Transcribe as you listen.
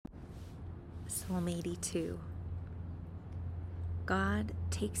Psalm 82. God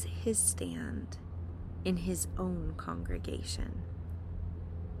takes his stand in his own congregation.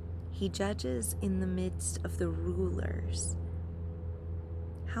 He judges in the midst of the rulers.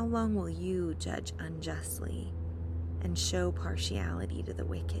 How long will you judge unjustly and show partiality to the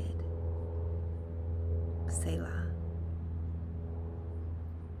wicked? Selah.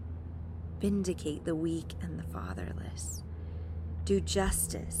 Vindicate the weak and the fatherless. Do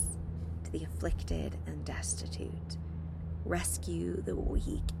justice to the afflicted and destitute. Rescue the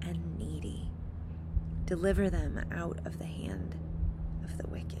weak and needy. Deliver them out of the hand of the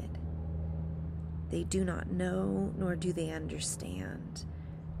wicked. They do not know, nor do they understand.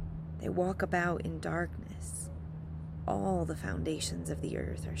 They walk about in darkness. All the foundations of the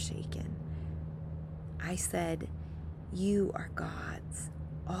earth are shaken. I said, you are gods.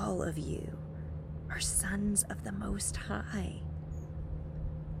 All of you are sons of the Most High.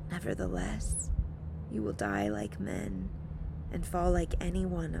 Nevertheless, you will die like men and fall like any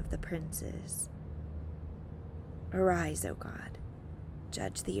one of the princes. Arise, O God,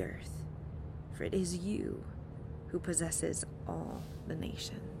 judge the earth, for it is you who possesses all the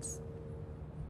nations.